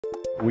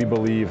we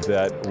believe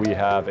that we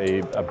have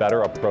a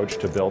better approach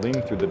to building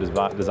through the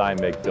design,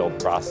 make, build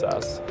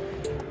process.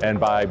 And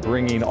by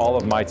bringing all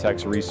of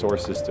MiTek's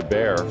resources to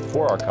bear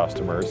for our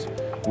customers,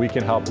 we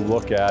can help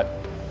look at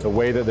the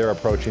way that they're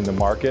approaching the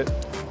market,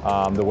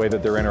 the way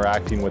that they're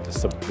interacting with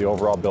the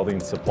overall building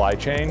supply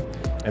chain,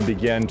 and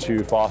begin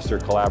to foster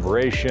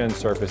collaboration,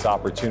 surface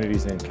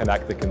opportunities, and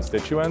connect the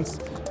constituents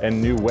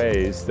in new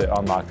ways that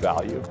unlock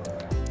value.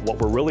 What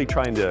we're really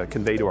trying to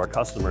convey to our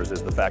customers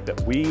is the fact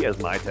that we as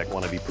MiTek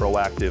want to be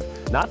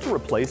proactive, not to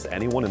replace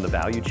anyone in the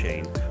value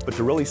chain, but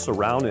to really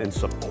surround and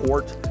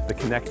support the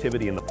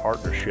connectivity and the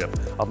partnership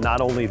of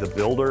not only the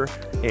builder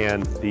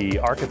and the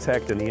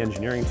architect and the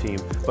engineering team,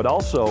 but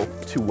also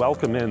to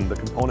welcome in the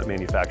component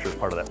manufacturer as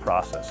part of that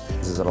process.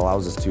 It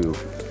allows us to,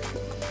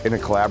 in a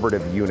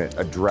collaborative unit,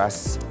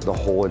 address the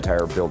whole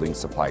entire building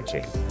supply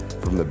chain,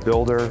 from the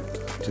builder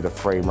to the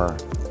framer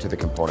to the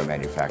component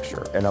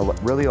manufacturer, and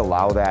really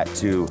allow that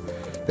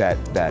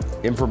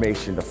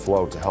information to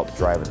flow to help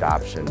drive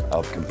adoption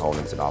of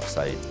components in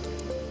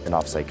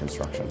offsite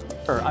construction.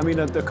 Sure. I mean,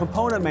 the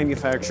component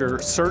manufacturer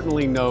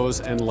certainly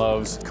knows and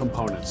loves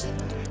components,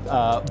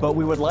 but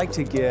we would like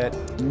to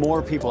get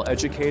more people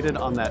educated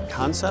on that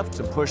concept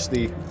to push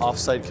the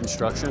offsite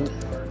construction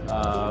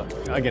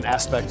again,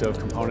 aspect of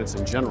components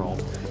in general.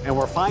 And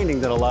we're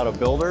finding that a lot of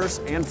builders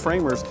and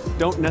framers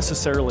don't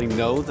necessarily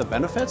know the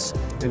benefits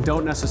and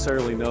don't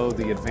necessarily know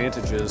the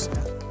advantages.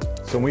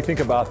 So when we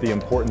think about the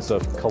importance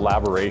of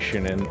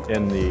collaboration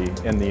in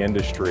the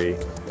industry,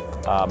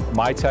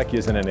 MiTek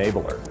is an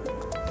enabler.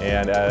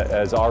 And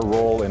as our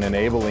role in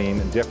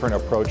enabling different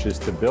approaches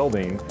to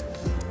building,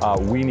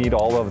 we need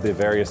all of the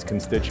various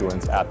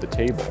constituents at the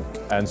table.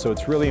 And so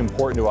it's really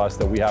important to us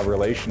that we have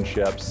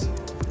relationships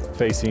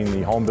facing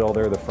the home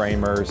builder, the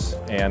framers,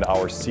 and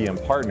our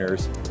CM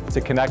partners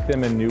to connect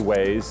them in new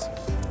ways,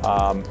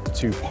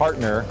 to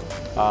partner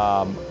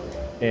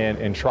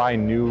and try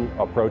new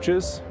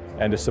approaches,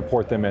 and to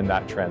support them in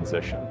that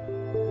transition.